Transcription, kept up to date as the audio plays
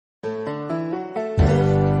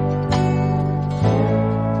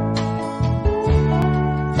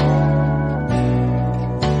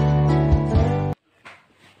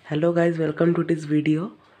Hello guys, welcome to this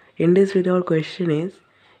video. In this video our question is,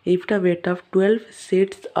 if the weight of 12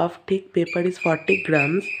 sheets of thick paper is 40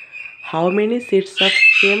 grams, how many sheets of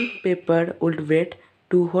same paper would weigh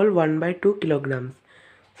 2 whole 1 by 2 kilograms?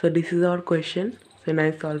 So this is our question. So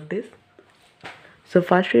now solve this. So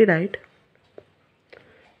first we write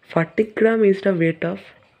 40 gram is the weight of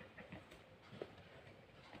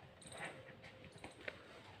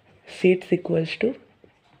sheets equals to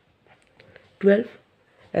 12,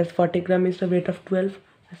 as 40 gram is the weight of 12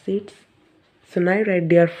 sheets. So now I write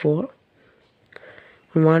therefore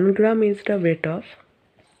 1 gram is the weight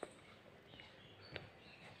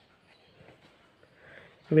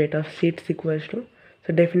of sheets equals to,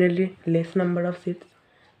 so definitely less number of sheets,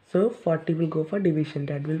 so 40 will go for division,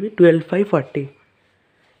 that will be 12 by 40.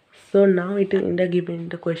 So now it is in the given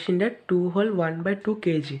the question that 2 whole 1 by 2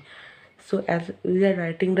 kg. So as we are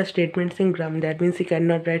writing the statements in gram, that means we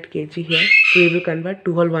cannot write kg here, so we will convert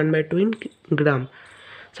 2 whole 1 by 2 in gram.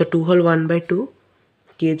 So 2 whole 1 by 2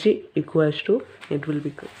 kg equals to, it will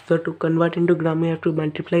be, so to convert into gram we have to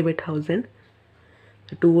multiply by 1000.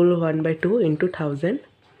 So 2 whole 1 by 2 into 1000.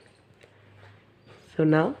 So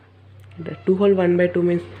now the 2 whole 1 by 2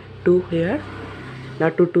 means 2 here.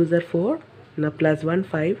 Now 2 2s are 4. Now plus 1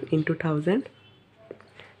 5 into 1000.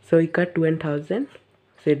 So we cut 2 and 1000.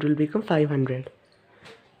 So it will become 500.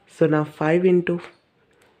 So now 5 into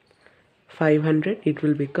 500, it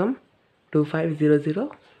will become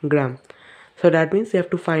 2500 gram. So that means you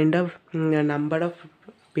have to find a number of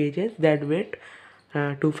pages that weight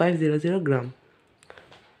 2500 gram.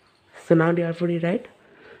 So now therefore we write,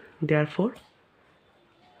 therefore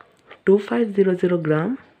 2500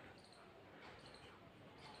 gram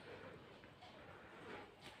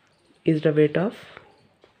is the weight of,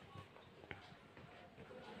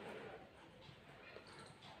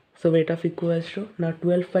 so weight of equals to, now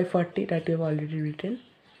 12 by 40 that we have already written,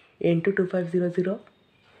 into 2500.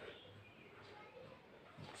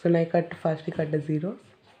 So now I cut, first we cut the zeros.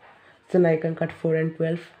 So now I can cut 4 and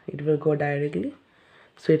 12, it will go directly.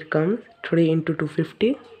 So it comes 3 into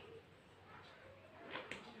 250,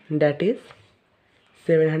 that is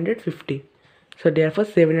 750. So therefore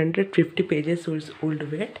 750 pages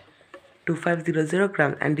would weight 2500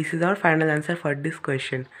 gram, and this is our final answer for this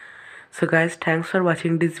question. So guys, thanks for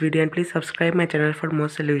watching this video and please subscribe my channel for more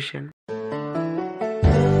solution.